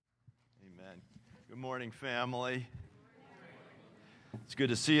Good morning, family. It's good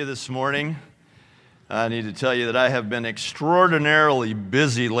to see you this morning. I need to tell you that I have been extraordinarily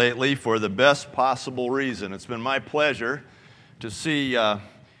busy lately for the best possible reason. It's been my pleasure to see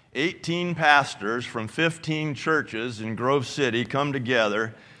 18 pastors from 15 churches in Grove City come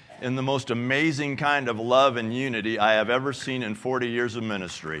together in the most amazing kind of love and unity I have ever seen in 40 years of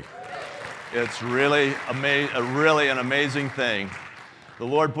ministry. It's really an amazing thing. The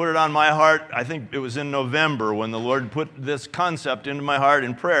Lord put it on my heart, I think it was in November, when the Lord put this concept into my heart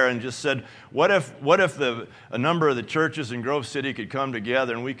in prayer and just said, what if a number of the churches in Grove City could come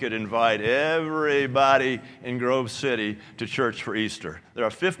together and we could invite everybody in Grove City to church for Easter? There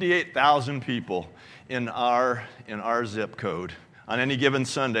are 58,000 people in our zip code. On any given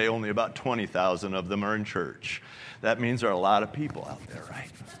Sunday, only about 20,000 of them are in church. That means there are a lot of people out there,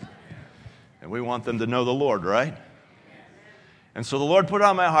 right? And we want them to know the Lord, right? And so the Lord put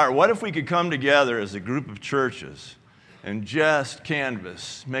on my heart, what if we could come together as a group of churches and just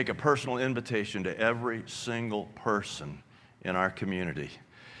canvass, make a personal invitation to every single person in our community?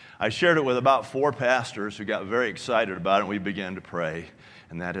 I shared it with about 4 pastors who got very excited about it, and we began to pray.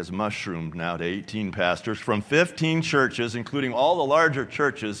 And that has mushroomed now to 18 pastors from 15 churches, including all the larger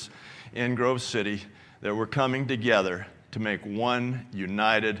churches in Grove City, that were coming together to make one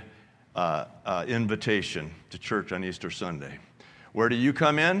united invitation to church on Easter Sunday. Where do you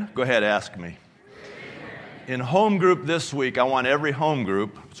come in? Go ahead, ask me. In home group this week, I want every home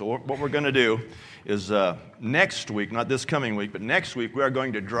group, so what we're going to do is next week, not this coming week, but next week, we are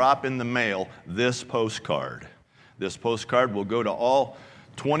going to drop in the mail this postcard. This postcard will go to all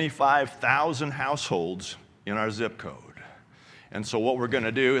 25,000 households in our zip code. And so what we're going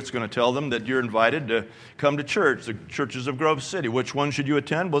to do, it's going to tell them that you're invited to come to church, the churches of Grove City. Which one should you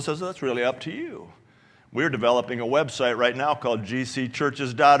attend? Well, it says that's really up to you. We're developing a website right now called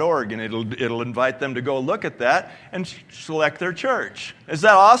gcchurches.org, and it'll invite them to go look at that and select their church. Is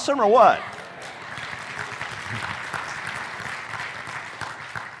that awesome or what?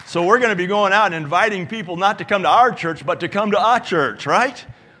 So we're going to be going out and inviting people not to come to our church, but to come to a church, right?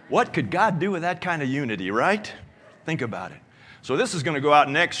 What could God do with that kind of unity, right? Think about it. So this is going to go out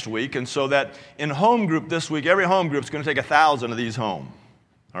next week, and so that in home group this week, every home group is going to take 1,000 of these home,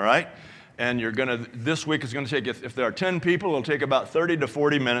 all right? And this week is going to take, if there are 10 people, it'll take about 30 to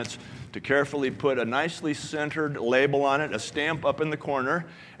 40 minutes to carefully put a nicely centered label on it, a stamp up in the corner.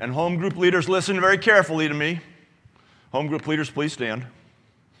 And home group leaders, listen very carefully to me. Home group leaders, please stand.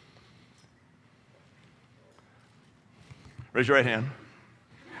 Raise your right hand.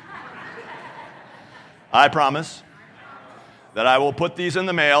 I promise that I will put these in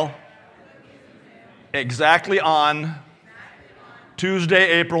the mail exactly on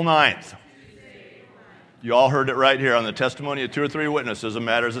Tuesday, April 9th. You all heard it right here on the testimony of 2 or 3 witnesses. A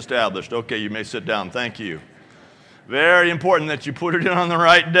matter is established. Okay, you may sit down. Thank you. Very important that you put it in on the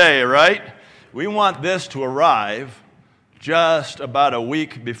right day, right? We want this to arrive just about a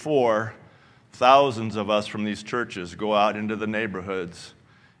week before thousands of us from these churches go out into the neighborhoods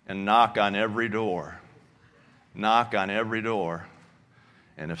and knock on every door. Knock on every door.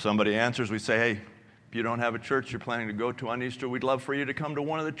 And if somebody answers, we say, hey, if you don't have a church you're planning to go to on Easter, we'd love for you to come to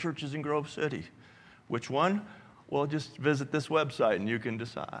one of the churches in Grove City. Which one? Well, just visit this website and you can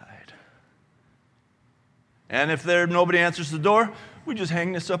decide. And if nobody answers the door, we just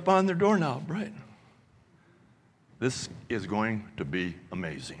hang this up on their doorknob, right? This is going to be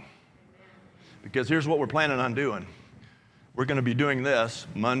amazing. Because here's what we're planning on doing. We're going to be doing this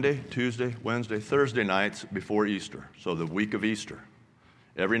Monday, Tuesday, Wednesday, Thursday nights before Easter. So the week of Easter.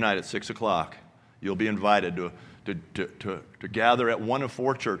 Every night at 6 o'clock, you'll be invited to gather at one of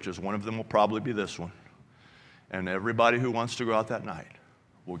 4 churches. One of them will probably be this one. And everybody who wants to go out that night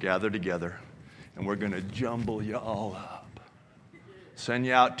will gather together, and we're going to jumble you all up. Send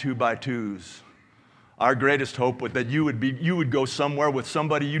you out 2 by 2s. Our greatest hope was that you would go somewhere with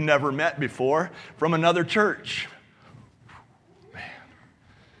somebody you never met before from another church. Man.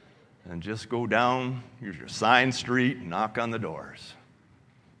 And just go down your sign street and knock on the doors.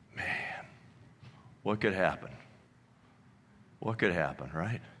 Man, what could happen? What could happen,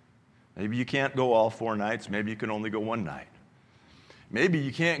 right? Maybe you can't go all 4 nights. Maybe you can only go 1 night. Maybe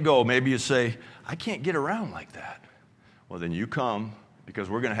you can't go. Maybe you say, I can't get around like that. Well, then you come, because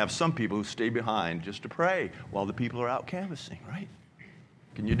we're going to have some people who stay behind just to pray while the people are out canvassing, right?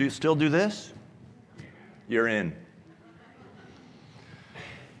 Can you still do this? You're in.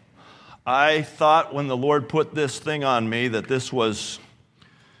 I thought when the Lord put this thing on me that this was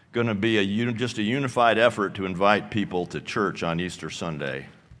going to be just a unified effort to invite people to church on Easter Sunday.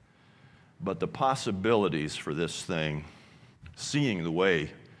 But the possibilities for this thing, seeing the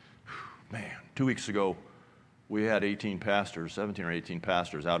way, man, 2 weeks ago, we had 17 or 18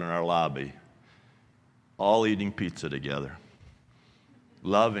 pastors out in our lobby, all eating pizza together,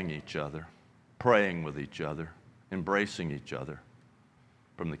 loving each other, praying with each other, embracing each other,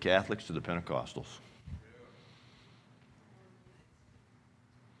 from the Catholics to the Pentecostals.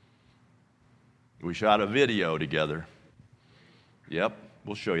 We shot a video together. Yep,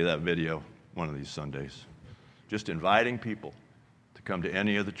 we'll show you that video one of these Sundays. Just inviting people to come to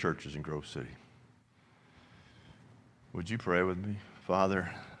any of the churches in Grove City. Would you pray with me?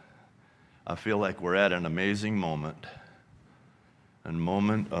 Father, I feel like we're at an amazing moment, a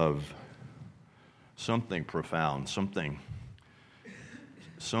moment of something profound, something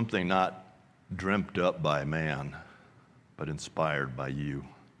not dreamt up by man, but inspired by you.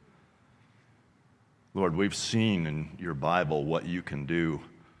 Lord, we've seen in your Bible what you can do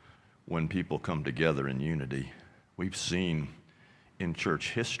when people come together in unity. We've seen in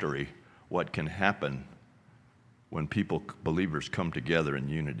church history what can happen when believers come together in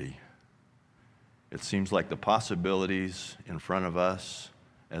unity. It seems like the possibilities in front of us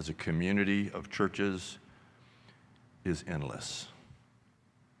as a community of churches is endless.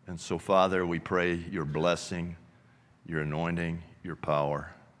 And so, Father, we pray your blessing, your anointing, your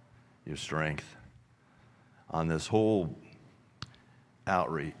power, your strength on this whole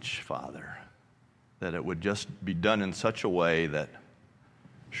outreach, Father, that it would just be done in such a way that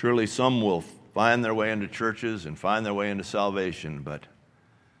surely some will find their way into churches and find their way into salvation, but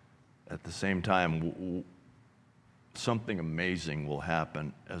at the same time, something amazing will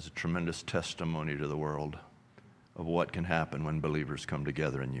happen as a tremendous testimony to the world of what can happen when believers come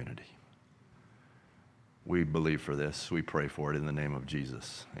together in unity. We believe for this. We pray for it in the name of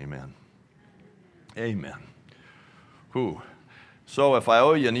Jesus. Amen. Amen. Whew. So if I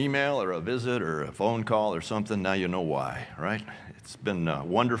owe you an email or a visit or a phone call or something, now you know why, right? It's been a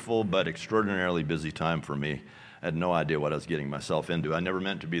wonderful but extraordinarily busy time for me. I had no idea what I was getting myself into. I never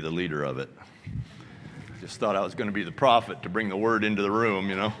meant to be the leader of it. I just thought I was going to be the prophet to bring the word into the room,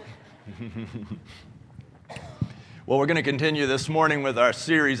 you know. Well, we're going to continue this morning with our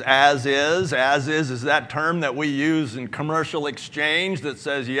series, As Is. As is that term that we use in commercial exchange that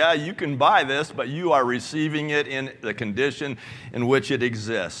says, yeah, you can buy this, but you are receiving it in the condition in which it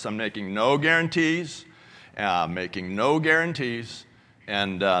exists. I'm making no guarantees,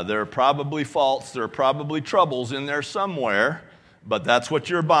 and there are probably faults, there are probably troubles in there somewhere, but that's what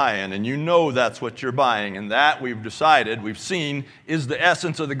you're buying, and you know that's what you're buying, and that we've seen, is the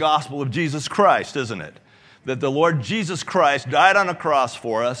essence of the gospel of Jesus Christ, isn't it? That the Lord Jesus Christ died on a cross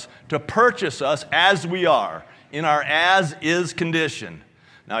for us to purchase us as we are, in our as-is condition.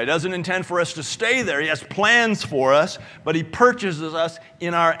 Now, he doesn't intend for us to stay there. He has plans for us, but he purchases us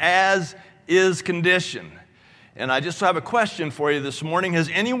in our as-is condition. And I just have a question for you this morning.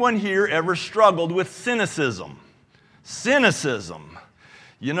 Has anyone here ever struggled with cynicism? Cynicism.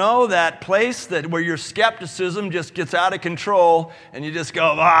 You know, that place where your skepticism just gets out of control and you just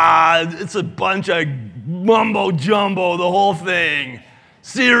go, it's a bunch of mumbo jumbo, the whole thing.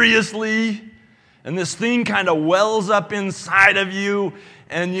 Seriously? And this thing kind of wells up inside of you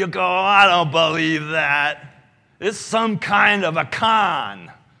and you go, I don't believe that. It's some kind of a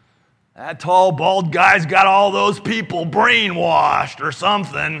con. That tall, bald guy's got all those people brainwashed or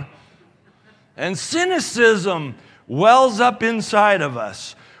something. And cynicism wells up inside of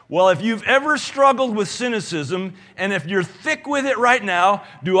us. Well, if you've ever struggled with cynicism, and if you're thick with it right now,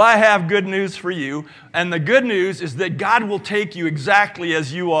 do I have good news for you? And the good news is that God will take you exactly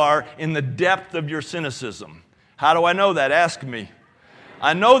as you are in the depth of your cynicism. How do I know that? Ask me.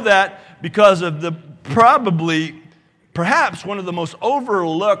 I know that because of perhaps one of the most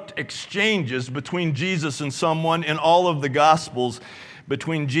overlooked exchanges between Jesus and someone in all of the Gospels,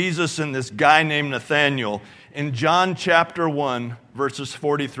 between Jesus and this guy named Nathanael. In John chapter 1, verses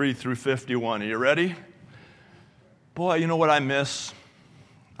 43 through 51. Are you ready? Boy, you know what I miss?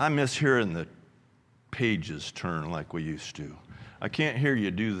 I miss hearing the pages turn like we used to. I can't hear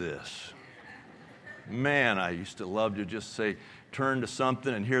you do this. Man, I used to love to just say, turn to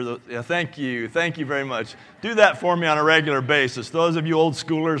something and hear those. Yeah, thank you very much. Do that for me on a regular basis. Those of you old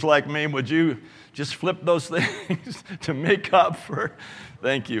schoolers like me, would you just flip those things to make up for?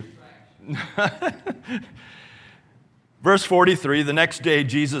 Thank you. Verse 43, the next day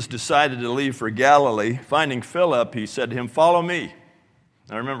Jesus decided to leave for Galilee. Finding Philip, he said to him, follow me.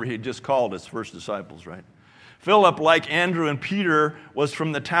 Now remember, he had just called his first disciples, right? Philip, like Andrew and Peter, was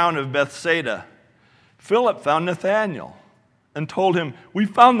from the town of Bethsaida. Philip found Nathanael and told him, we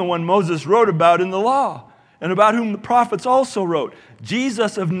found the one Moses wrote about in the law, and about whom the prophets also wrote,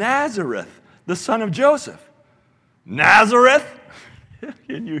 Jesus of Nazareth, the son of Joseph. Nazareth?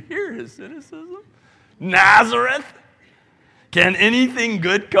 Can you hear his cynicism? Nazareth? Can anything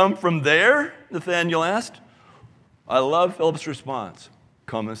good come from there? Nathanael asked. I love Philip's response.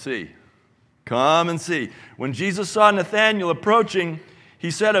 Come and see. Come and see. When Jesus saw Nathanael approaching, he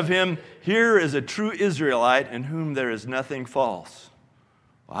said of him, here is a true Israelite in whom there is nothing false.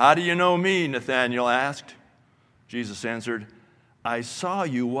 Well, how do you know me? Nathanael asked. Jesus answered, I saw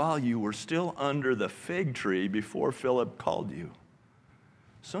you while you were still under the fig tree before Philip called you.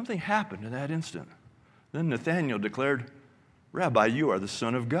 Something happened in that instant. Then Nathanael declared, Rabbi, you are the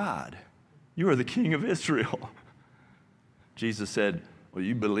Son of God. You are the King of Israel. Jesus said, well,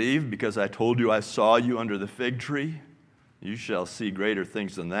 you believe because I told you I saw you under the fig tree? You shall see greater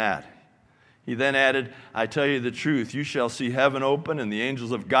things than that. He then added, I tell you the truth, you shall see heaven open and the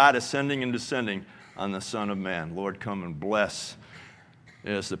angels of God ascending and descending on the Son of Man. Lord, come and bless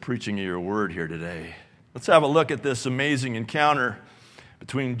the preaching of your word here today. Let's have a look at this amazing encounter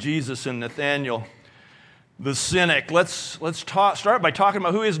between Jesus and Nathanael, the cynic. Let's start by talking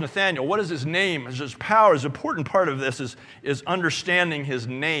about who is Nathanael. What is his name? His power. His important part of this is understanding his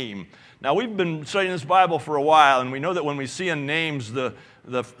name. Now, we've been studying this Bible for a while, and we know that when we see in names the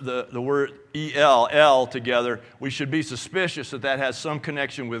word E-L, L together, we should be suspicious that that has some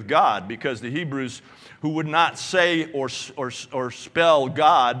connection with God, because the Hebrews, who would not say or spell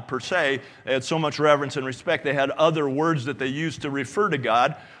God per se, they had so much reverence and respect, they had other words that they used to refer to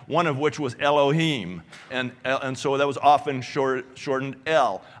God, one of which was Elohim, and so that was often shortened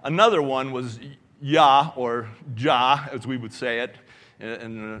L. Another one was Yah, or Jah, as we would say it,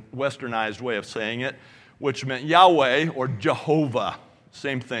 in a westernized way of saying it, which meant Yahweh or Jehovah.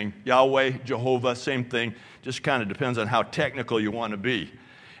 Same thing. Yahweh, Jehovah, same thing. Just kind of depends on how technical you want to be.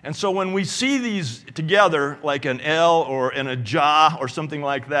 And so when we see these together, like an L or in a Jah or something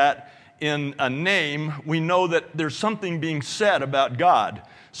like that, in a name, we know that there's something being said about God.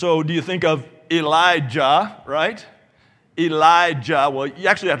 So do you think of Elijah, right? Elijah. Well, you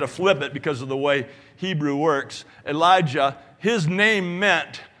actually have to flip it because of the way Hebrew works. Elijah, his name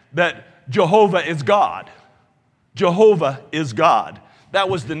meant that Jehovah is God. Jehovah is God. That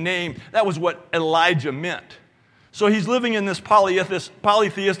was the name. That was what Elijah meant. So he's living in this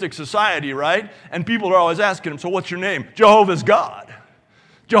polytheistic society, right? And people are always asking him, so what's your name? Jehovah's God.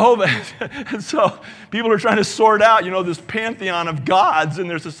 Jehovah. And so people are trying to sort out, this pantheon of gods in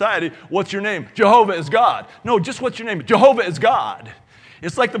their society. What's your name? Jehovah is God. No, just what's your name? Jehovah is God.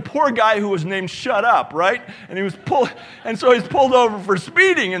 It's like the poor guy who was named Shut Up, right? And so he's pulled over for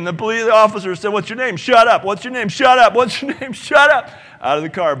speeding, and the police officer said, what's your name? Shut up. What's your name? Shut up. What's your name? Shut up. Out of the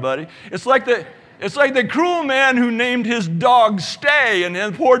car, buddy. It's like the cruel man who named his dog Stay, and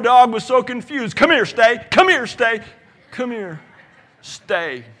the poor dog was so confused. Come here, Stay. Come here, Stay. Come here,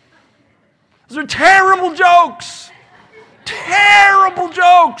 Stay. Those are terrible jokes. Terrible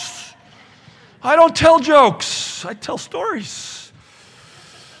jokes. I don't tell jokes. I tell stories.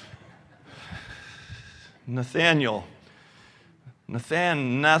 Nathanael.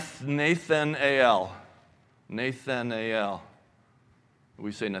 Nathanael. Nathanael.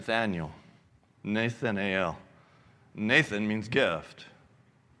 We say Nathanael. Nathanael. Nathan means gift.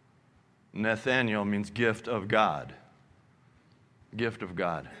 Nathanael means gift of God. Gift of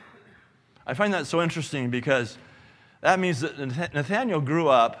God. I find that so interesting because that means that Nathanael grew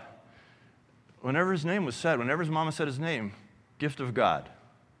up, whenever his name was said, whenever his mama said his name, gift of God.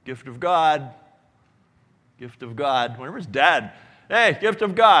 Gift of God. Gift of God. Whenever his dad, hey, gift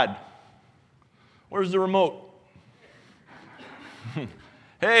of God. Where's the remote?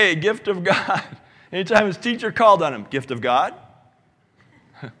 Hey, gift of God. Anytime his teacher called on him, gift of God.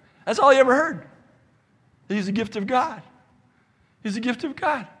 That's all he ever heard. He's a gift of God. He's a gift of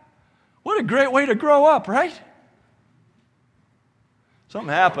God. What a great way to grow up, right? Something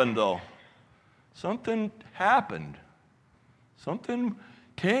happened, though. Something happened. Something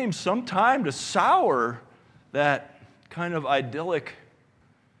came sometime to sour that kind of idyllic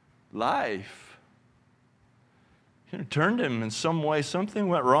life. It turned him in some way. Something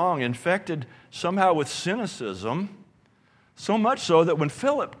went wrong, infected somehow with cynicism, so much so that when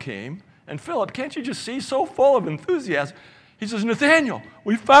Philip came, and Philip, can't you just see, so full of enthusiasm, he says, Nathanael,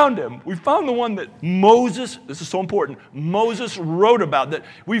 we found him. We found the one that Moses, this is so important, Moses wrote about. That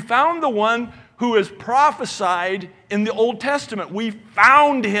we found the one who is prophesied in the Old Testament. We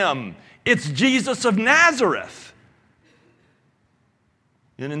found him. It's Jesus of Nazareth.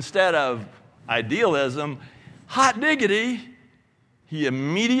 And instead of idealism, hot diggity, he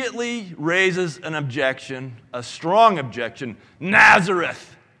immediately raises an objection, a strong objection.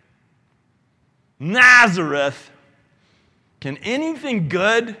 Nazareth. Nazareth. Can anything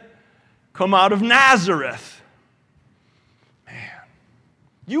good come out of Nazareth? Man,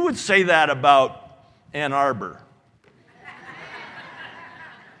 You would say that about Ann Arbor.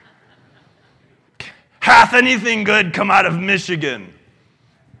 Hath anything good come out of Michigan?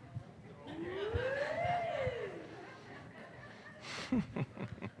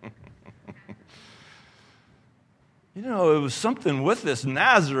 You know, it was something with this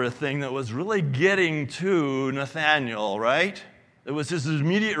Nazareth thing that was really getting to Nathanael, right? It was his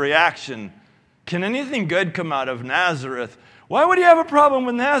immediate reaction. Can anything good come out of Nazareth? Why would he have a problem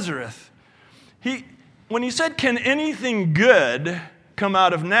with Nazareth? When he said, can anything good come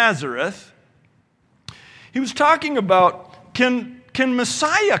out of Nazareth, he was talking about, can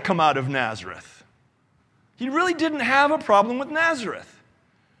Messiah come out of Nazareth? He really didn't have a problem with Nazareth.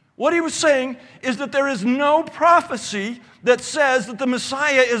 What he was saying is that there is no prophecy that says that the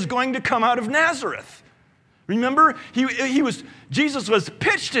Messiah is going to come out of Nazareth. Remember, Jesus was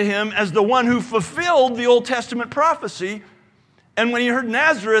pitched to him as the one who fulfilled the Old Testament prophecy. And when he heard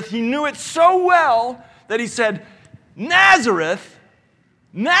Nazareth, he knew it so well that he said, Nazareth,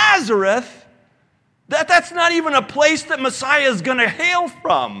 that's not even a place that Messiah is going to hail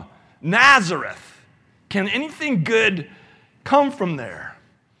from. Nazareth. Can anything good come from there?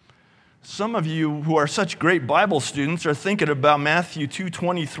 Some of you who are such great Bible students are thinking about Matthew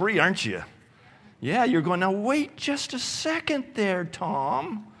 2:23, aren't you? Yeah, you're going, now wait just a second there,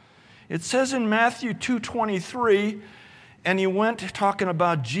 Tom. It says in Matthew 2:23, and he went, talking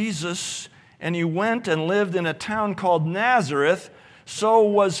about Jesus, and he went and lived in a town called Nazareth, so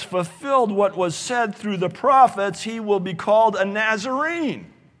was fulfilled what was said through the prophets, he will be called a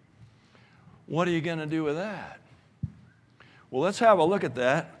Nazarene. What are you going to do with that? Well, let's have a look at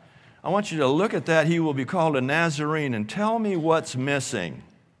that. I want you to look at that, he will be called a Nazarene, and tell me what's missing.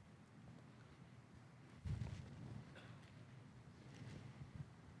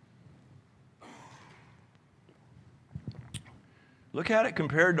 Look at it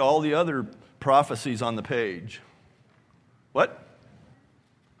compared to all the other prophecies on the page. What?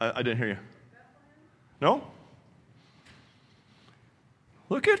 I didn't hear you. No?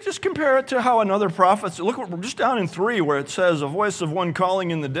 Just compare it to how another prophet, look just down in 3 where it says, a voice of one calling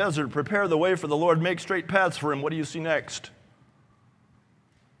in the desert, prepare the way for the Lord, make straight paths for him. What do you see next?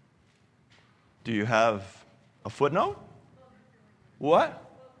 Do you have a footnote? What?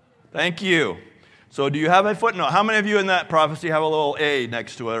 Thank you. So do you have a footnote? How many of you in that prophecy have a little A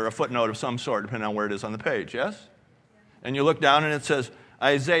next to it or a footnote of some sort, depending on where it is on the page, yes? And you look down and it says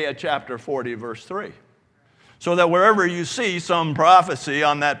Isaiah chapter 40, verse 3. So that wherever you see some prophecy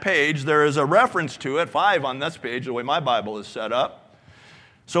on that page, there is a reference to it, 5 on this page, the way my Bible is set up.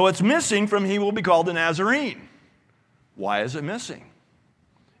 So it's missing from he will be called a Nazarene. Why is it missing?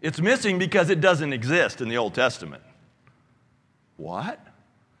 It's missing because it doesn't exist in the Old Testament. What?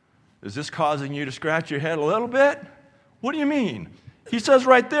 Is this causing you to scratch your head a little bit? What do you mean? He says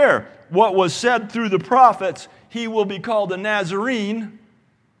right there, what was said through the prophets, he will be called a Nazarene,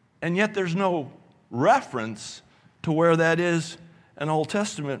 and yet there's no reference to where that is in the Old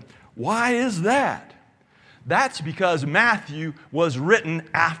Testament. Why is that? That's because Matthew was written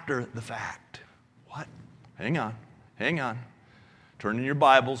after the fact. What? Hang on. Turn in your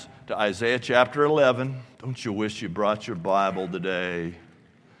Bibles to Isaiah chapter 11. Don't you wish you brought your Bible today?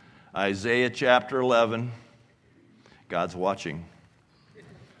 Isaiah chapter 11. God's watching.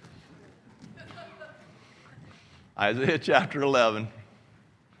 Isaiah chapter 11.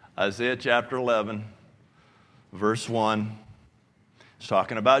 Isaiah chapter 11, verse 1. It's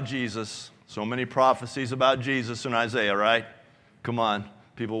talking about Jesus. So many prophecies about Jesus in Isaiah, right? Come on.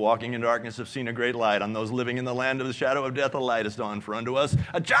 People walking in darkness have seen a great light. On those living in the land of the shadow of death, a light is dawned. For unto us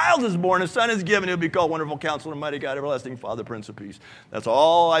a child is born, a son is given. He'll be called Wonderful Counselor, Mighty God, Everlasting Father, Prince of Peace. That's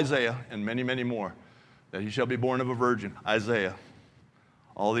all Isaiah and many, many more. That he shall be born of a virgin. Isaiah.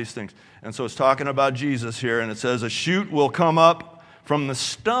 All these things. And so it's talking about Jesus here, and it says, a shoot will come up from the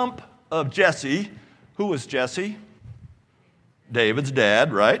stump of Jesse. Who was Jesse? David's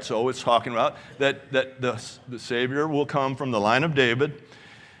dad, right? So it's talking about that the Savior will come from the line of David.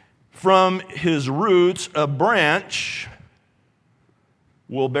 From his roots, a branch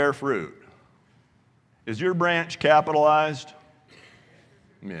will bear fruit. Is your branch capitalized?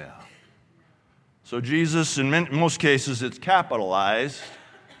 Yeah. So Jesus, in most cases, it's capitalized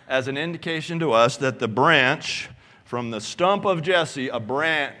as an indication to us that the branch, from the stump of Jesse, a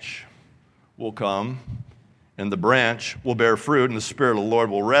branch will come, and the branch will bear fruit, and the Spirit of the Lord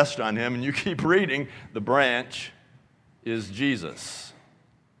will rest on him. And you keep reading, the branch is Jesus.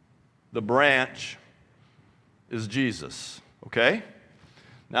 The branch is Jesus, okay?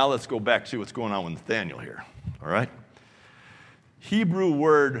 Now let's go back to what's going on with Nathanael here, all right? Hebrew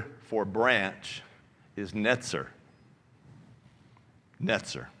word for branch is netzer.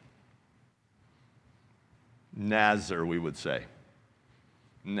 Netzer. Nazar, we would say.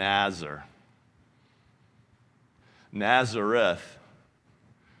 Nazar. Nazareth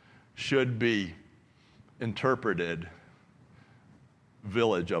should be interpreted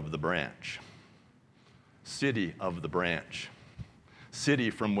village of the branch, city of the branch, city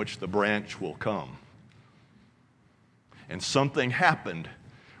from which the branch will come. And something happened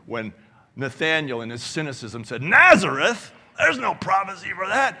when Nathanael in his cynicism said, Nazareth, there's no prophecy for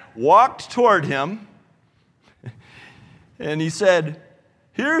that, walked toward him, and he said,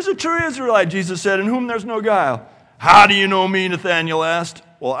 here's a true Israelite, Jesus said, in whom there's no guile. How do you know me, Nathanael asked.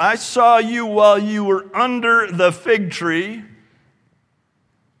 Well, I saw you while you were under the fig tree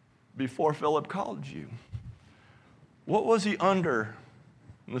before Philip called you. What was he under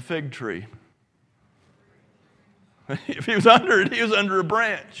in the fig tree? If he was under it, he was under a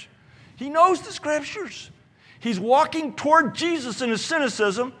branch. He knows the scriptures. He's walking toward Jesus in his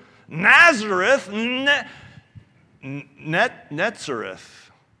cynicism. Nazareth,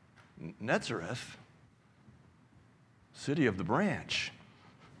 Nazareth, city of the branch.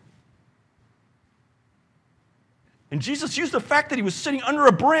 And Jesus used the fact that he was sitting under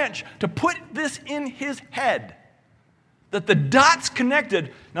a branch to put this in his head. That the dots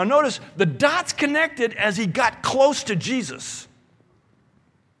connected. Now notice, the dots connected as he got close to Jesus.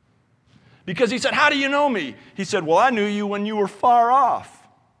 Because he said, how do you know me? He said, well, I knew you when you were far off.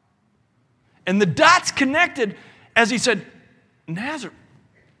 And the dots connected as he said,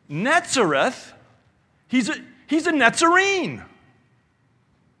 Nazareth, he's a Nazarene.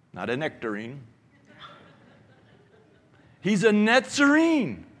 Not a nectarine. He's a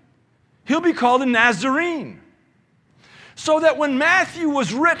Nazarene. He'll be called a Nazarene. So that when Matthew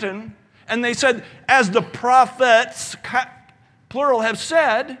was written, and they said, as the prophets, plural, have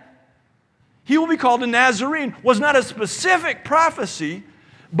said, he will be called a Nazarene, was not a specific prophecy,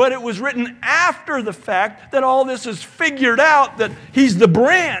 but it was written after the fact that all this is figured out, that he's the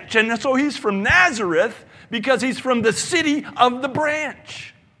branch, and so he's from Nazareth because he's from the city of the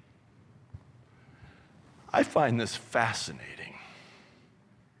branch. I find this fascinating.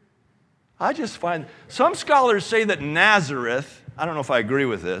 I just find, some scholars say that Nazareth, I don't know if I agree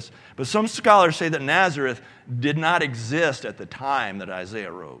with this, but some scholars say that Nazareth did not exist at the time that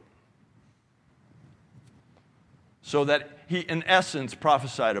Isaiah wrote. So that he, in essence,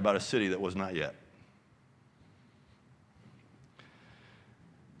 prophesied about a city that was not yet.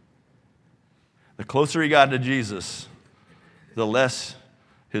 The closer he got to Jesus, the less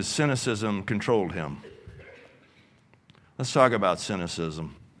his cynicism controlled him. Let's talk about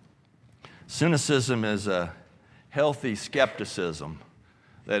cynicism. Cynicism is a healthy skepticism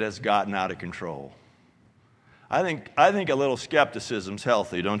that has gotten out of control. I think a little skepticism is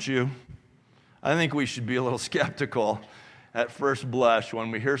healthy, don't you? I think we should be a little skeptical at first blush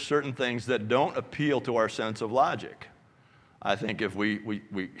when we hear certain things that don't appeal to our sense of logic. I think if we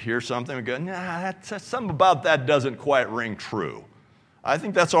hear something, we go, nah, something about that doesn't quite ring true. I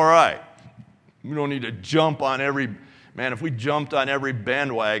think that's all right. We don't need to jump on if we jumped on every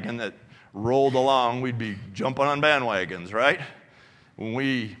bandwagon that rolled along, we'd be jumping on bandwagons, right?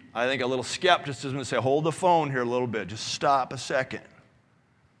 I think a little skepticism to say, hold the phone here a little bit, just stop a second,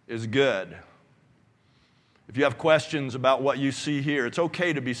 is good. If you have questions about what you see here, it's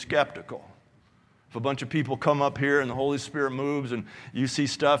okay to be skeptical. If a bunch of people come up here and the Holy Spirit moves and you see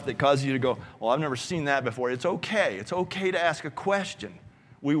stuff that causes you to go, well, I've never seen that before, it's okay. It's okay to ask a question.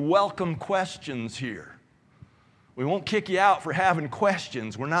 We welcome questions here. We won't kick you out for having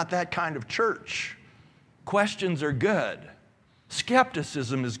questions. We're not that kind of church. Questions are good.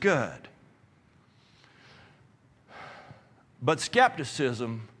 Skepticism is good. But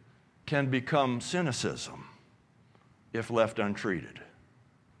skepticism can become cynicism if left untreated.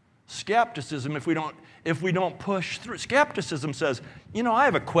 Skepticism, if we don't push through, skepticism says, I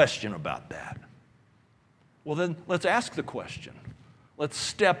have a question about that. Well, then let's ask the question. Let's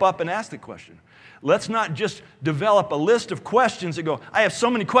step up and ask the question. Let's not just develop a list of questions and go, I have so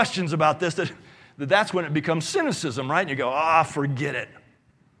many questions about this that's when it becomes cynicism, right? And you go, forget it.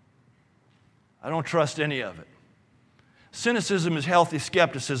 I don't trust any of it. Cynicism is healthy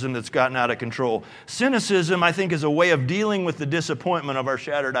skepticism that's gotten out of control. Cynicism, I think, is a way of dealing with the disappointment of our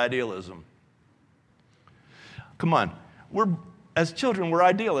shattered idealism. Come on. As children, we're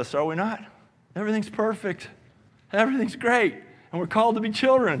idealists, are we not? Everything's perfect. Everything's great. And we're called to be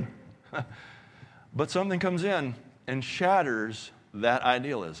children. But something comes in and shatters that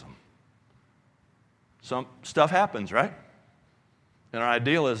idealism. Some stuff happens, right? And our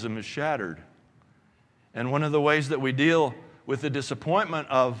idealism is shattered. And one of the ways that we deal with the disappointment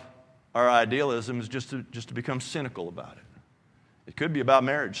of our idealism is just to become cynical about it. It could be about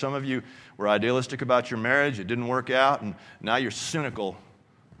marriage. Some of you were idealistic about your marriage. It didn't work out, and now you're cynical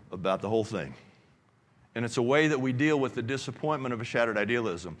about the whole thing. And it's a way that we deal with the disappointment of a shattered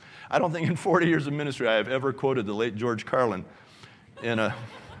idealism. I don't think in 40 years of ministry I have ever quoted the late George Carlin in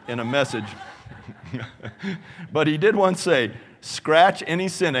a message. But he did once say, "Scratch any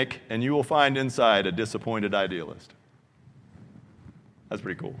cynic and you will find inside a disappointed idealist." That's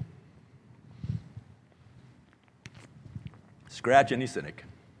pretty cool. Scratch any cynic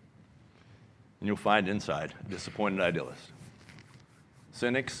and you'll find inside a disappointed idealist.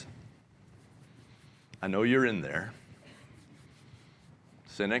 Cynics, I know you're in there.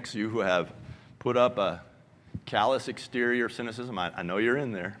 Cynics, you who have put up a callous exterior cynicism, I know you're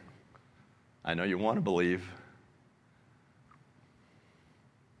in there. I know you want to believe.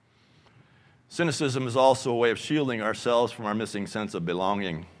 Cynicism is also a way of shielding ourselves from our missing sense of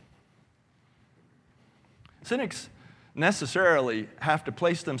belonging. Cynics necessarily have to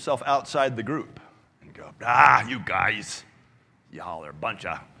place themselves outside the group and go, you guys, y'all are a bunch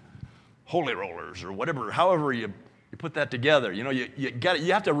of holy rollers or whatever, however you put that together. You know,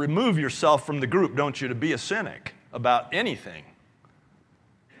 you have to remove yourself from the group, don't you, to be a cynic about anything.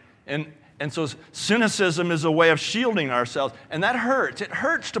 And so cynicism is a way of shielding ourselves, and that hurts. It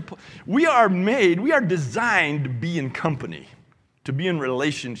hurts we are designed to be in company, to be in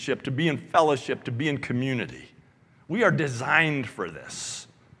relationship, to be in fellowship, to be in community. We are designed for this.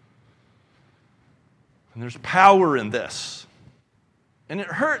 And there's power in this. And it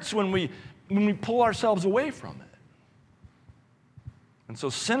hurts when we pull ourselves away from it. And so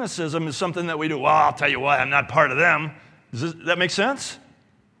cynicism is something that we do, well, I'll tell you what, I'm not part of them. Does that make sense?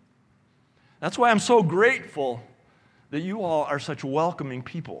 That's why I'm so grateful that you all are such welcoming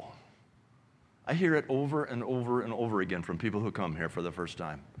people. I hear it over and over and over again from people who come here for the first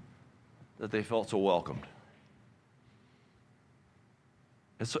time, that they felt so welcomed.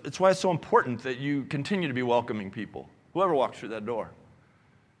 It's why it's so important that you continue to be welcoming people. Whoever walks through that door.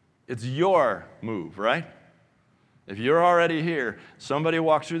 It's your move, right? If you're already here, somebody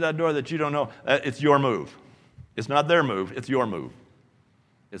walks through that door that you don't know, it's your move. It's not their move, it's your move.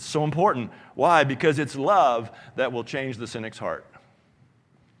 It's so important. Why? Because it's love that will change the cynic's heart.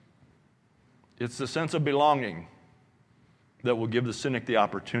 It's the sense of belonging that will give the cynic the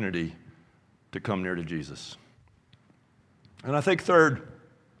opportunity to come near to Jesus. And I think third,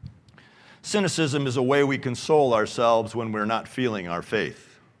 cynicism is a way we console ourselves when we're not feeling our faith.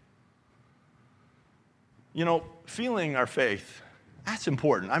 You know, feeling our faith, that's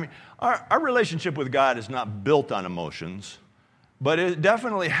important. I mean, our relationship with God is not built on emotions, but it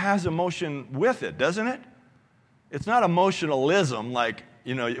definitely has emotion with it, doesn't it? It's not emotionalism like,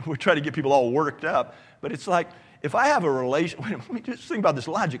 you know, we try to get people all worked up, but it's like, if I have a let me just think about this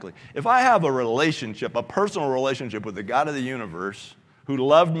logically. If I have a relationship, a personal relationship with the God of the universe, who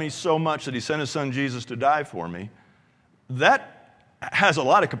loved me so much that he sent his son Jesus to die for me, that has a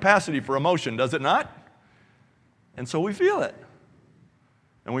lot of capacity for emotion, does it not? And so we feel it.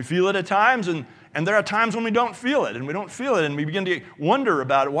 And we feel it at times, and there are times when we don't feel it, and we don't feel it, and we begin to wonder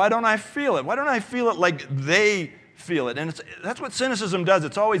about it. Why don't I feel it? Why don't I feel it like they feel it? And that's what cynicism does.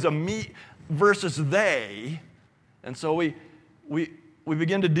 It's always a me versus they. And so we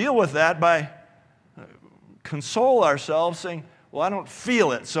begin to deal with that by console ourselves, saying, well, I don't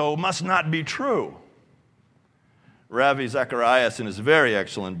feel it, so it must not be true. Ravi Zacharias, in his very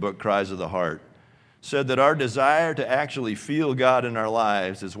excellent book, Cries of the Heart, said that our desire to actually feel God in our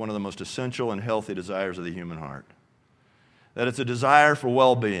lives is one of the most essential and healthy desires of the human heart. That it's a desire for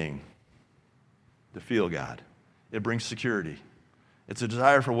well-being, to feel God. It brings security. It's a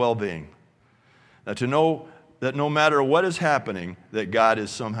desire for well-being. That to know that no matter what is happening, that God is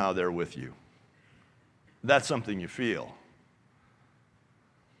somehow there with you. That's something you feel.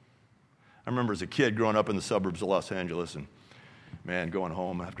 I remember as a kid growing up in the suburbs of Los Angeles and, man, going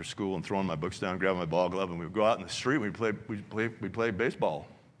home after school and throwing my books down, grabbing my ball glove, and we would go out in the street and we'd play baseball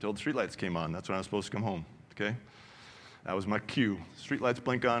until the streetlights came on. That's when I was supposed to come home, okay? That was my cue. Streetlights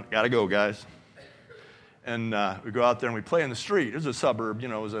blink on, gotta go, guys. And we'd go out there and we'd play in the street. It was a suburb, you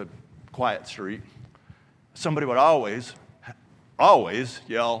know, it was a quiet street. Somebody would always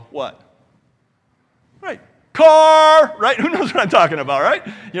yell, what? Right. Car! Right? Who knows what I'm talking about, right?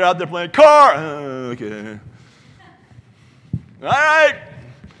 You're out there playing car. Okay. All right.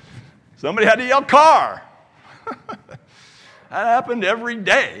 Somebody had to yell car. That happened every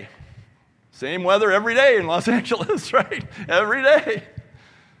day. Same weather every day in Los Angeles, right? Every day.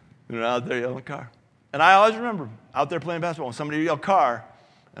 They're out there yelling car. And I always remember out there playing basketball, when somebody would yell car,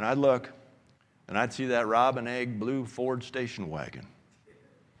 and I'd look, and I'd see that robin egg blue Ford station wagon.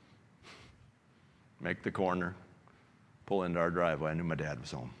 Make the corner, pull into our driveway. I knew my dad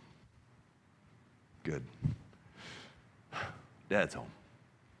was home. Good. Dad's home.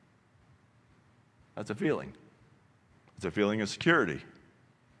 That's a feeling. It's a feeling of security.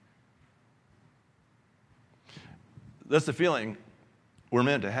 That's the feeling we're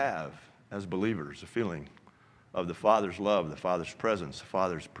meant to have as believers, a feeling of the Father's love, the Father's presence, the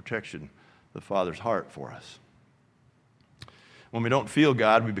Father's protection, the Father's heart for us. When we don't feel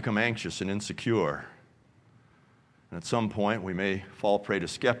God, we become anxious and insecure. And at some point, we may fall prey to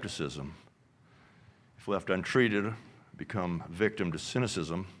skepticism. If left untreated, become victim to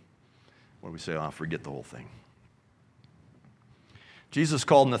cynicism, where we say, oh, forget the whole thing. Jesus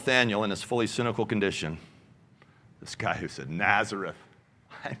called Nathanael in his fully cynical condition, this guy who said, Nazareth.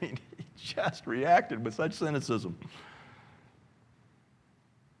 I mean, he just reacted with such cynicism.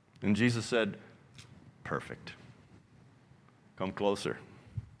 And Jesus said, perfect. Come closer.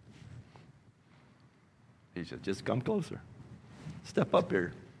 He said, just come closer. Step up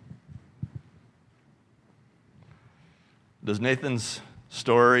here. Does Nathan's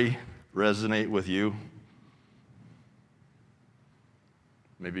story resonate with you?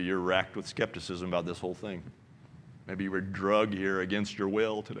 Maybe you're racked with skepticism about this whole thing. Maybe you were drugged here against your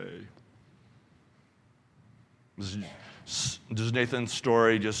will today. Does Nathan's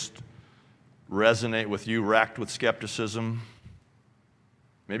story just resonate with you, racked with skepticism?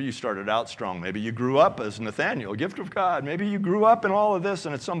 Maybe you started out strong. Maybe you grew up as Nathanael, a gift of God. Maybe you grew up in all of this,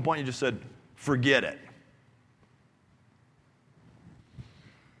 and at some point you just said, forget it.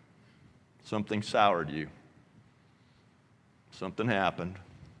 Something soured you. Something happened.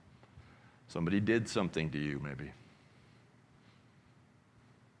 Somebody did something to you, maybe.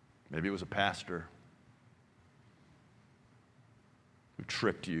 Maybe it was a pastor who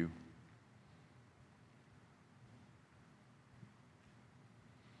tricked you.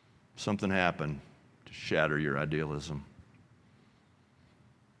 Something happened to shatter your idealism.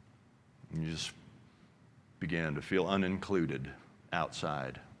 And you just began to feel unincluded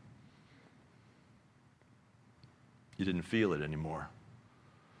outside. You didn't feel it anymore.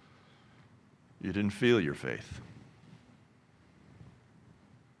 You didn't feel your faith.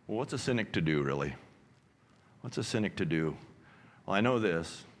 Well, what's a cynic to do, really? What's a cynic to do? Well, I know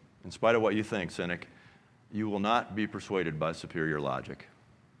this. In spite of what you think, cynic, you will not be persuaded by superior logic.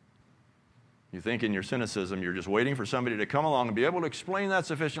 You think in your cynicism you're just waiting for somebody to come along and be able to explain that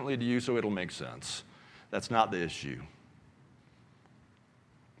sufficiently to you so it'll make sense. That's not the issue.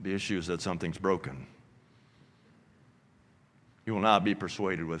 The issue is that something's broken. You will not be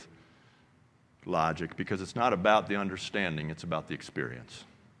persuaded with logic because it's not about the understanding, it's about the experience.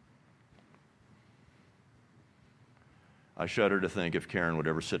 I shudder to think if Karen would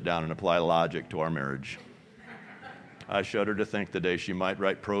ever sit down and apply logic to our marriage. I shudder to think the day she might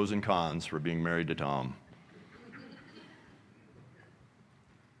write pros and cons for being married to Tom.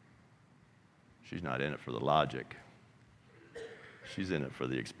 She's not in it for the logic. She's in it for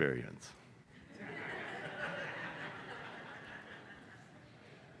the experience.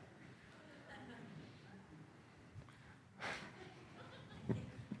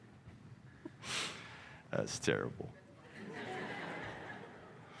 That's terrible.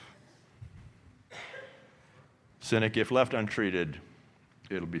 Cynic, if left untreated,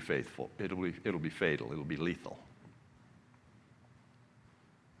 it'll be fatal. It'll be lethal.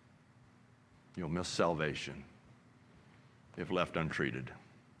 You'll miss salvation if left untreated.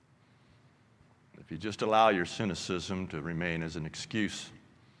 If you just allow your cynicism to remain as an excuse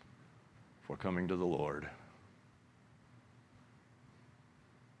for coming to the Lord.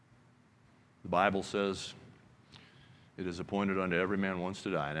 The Bible says it is appointed unto every man once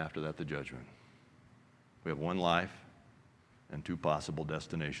to die, and after that the judgment. We have one life and two possible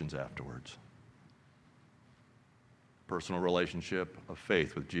destinations afterwards. Personal relationship of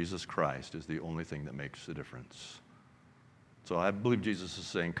faith with Jesus Christ is the only thing that makes the difference. So I believe Jesus is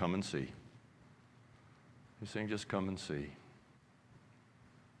saying, come and see. He's saying, just come and see.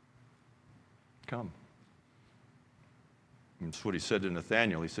 Come. And that's what he said to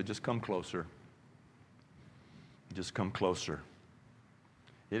Nathanael. He said, just come closer. Just come closer.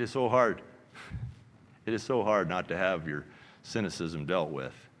 It is so hard. It is so hard not to have your cynicism dealt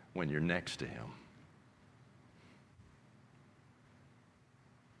with when you're next to him.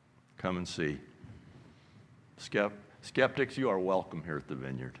 Come and see. Skeptics, you are welcome here at the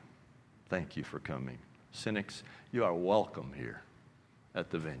Vineyard. Thank you for coming. Cynics, you are welcome here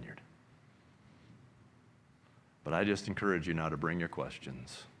at the Vineyard. But I just encourage you now to bring your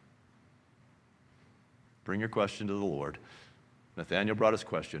questions. Bring your question to the Lord. Nathanael brought his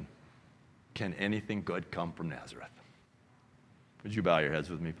question. Can anything good come from Nazareth? Would you bow your heads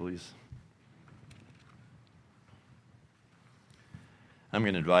with me, please? I'm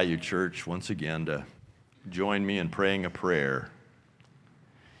going to invite you, church, once again to join me in praying a prayer.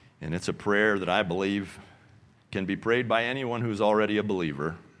 And it's a prayer that I believe can be prayed by anyone who's already a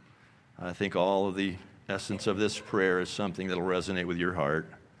believer. I think all of the essence of this prayer is something that will resonate with your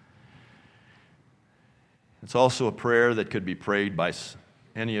heart. It's also a prayer that could be prayed by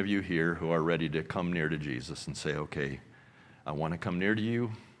any of you here who are ready to come near to Jesus and say, okay, I want to come near to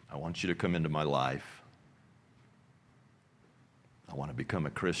you. I want you to come into my life. I want to become a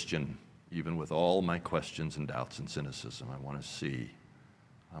Christian, even with all my questions and doubts and cynicism. I want to see.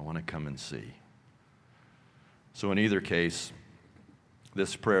 I want to come and see. So in either case,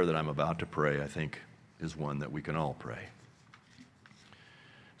 this prayer that I'm about to pray, I think, is one that we can all pray.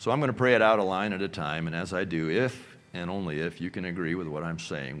 So I'm going to pray it out a line at a time, and as I do, if and only if you can agree with what I'm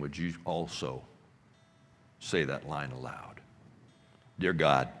saying, would you also say that line aloud? Dear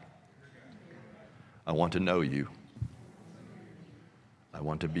God, I want to know you. I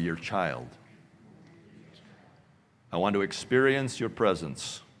want to be your child. I want to experience your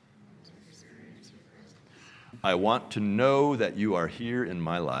presence. I want to know that you are here in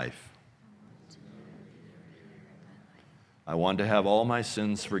my life. I want to have all my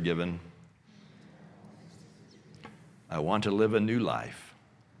sins forgiven. I want to live a new life.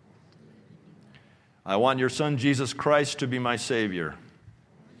 I want your Son, Jesus Christ, to be my Savior.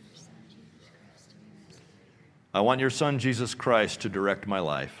 I want your Son, Jesus Christ, to direct my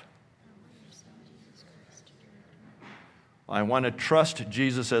life. I want to trust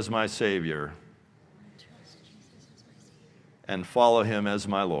Jesus as my Savior and follow him as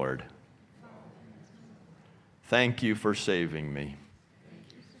my Lord. Thank you for saving me.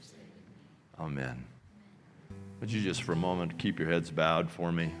 Amen. Would you just for a moment keep your heads bowed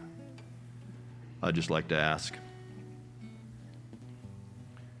for me? I'd just like to ask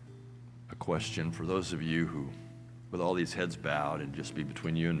a question for those of you who, with all these heads bowed, and just be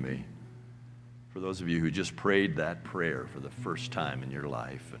between you and me, for those of you who just prayed that prayer for the first time in your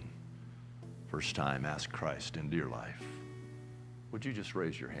life and first time asked Christ into your life, would you just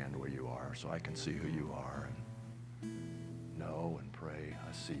raise your hand where you are so I can see who you are and know and pray?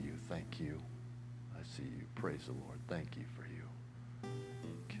 I see you. Thank you. I see you. Praise the Lord. Thank you for you.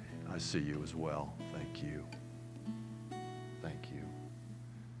 Okay. I see you as well. Thank you. Thank you.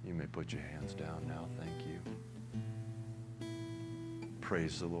 You may put your hands down now. Thank you.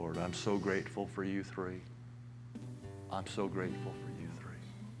 Praise the Lord. I'm so grateful for you three. I'm so grateful for you three.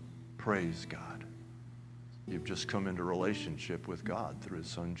 Praise God. You've just come into relationship with God through his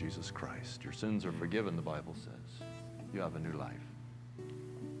Son, Jesus Christ. Your sins are forgiven, the Bible says. You have a new life.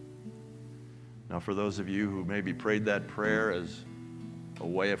 Now, for those of you who maybe prayed that prayer as a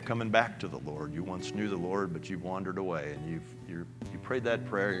way of coming back to the Lord, you once knew the Lord, but you've wandered away, and you prayed that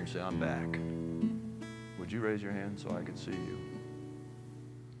prayer, and you say, I'm back. Would you raise your hand so I can see you?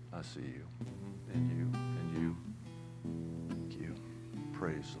 I see you, and you, and you. Thank you.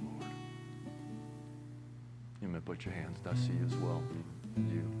 Praise the Lord. You may put your hands. I see you as well, and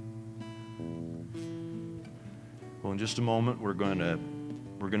you. Well, in just a moment, we're going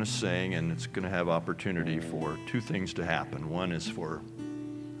to sing, and it's going to have opportunity for two things to happen. One is for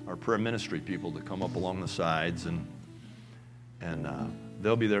our prayer ministry people to come up along the sides, and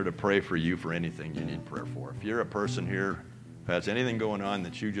they'll be there to pray for you for anything you need prayer for. If you're a person here who has anything going on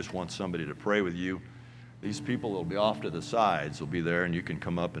that you just want somebody to pray with you, these people will be off to the sides. They'll be there, and you can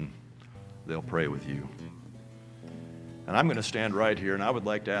come up, and they'll pray with you. And I'm going to stand right here, and I would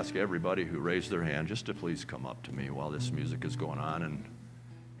like to ask everybody who raised their hand just to please come up to me while this music is going on.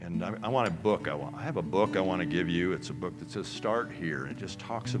 And I want a book. I have a book I want to give you. It's a book that says Start Here. It just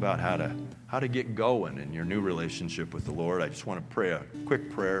talks about how to get going in your new relationship with the Lord. I just want to pray a quick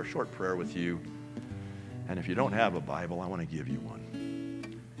prayer, short prayer with you. And if you don't have a Bible, I want to give you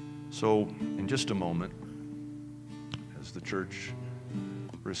one. So in just a moment, as the church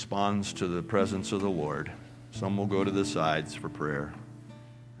responds to the presence of the Lord, some will go to the sides for prayer.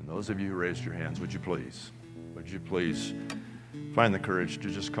 And those of you who raised your hands, would you please find the courage to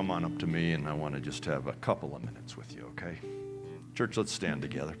just come on up to me, and I want to just have a couple of minutes with you, okay? Church, let's stand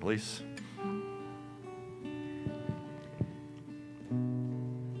together, please.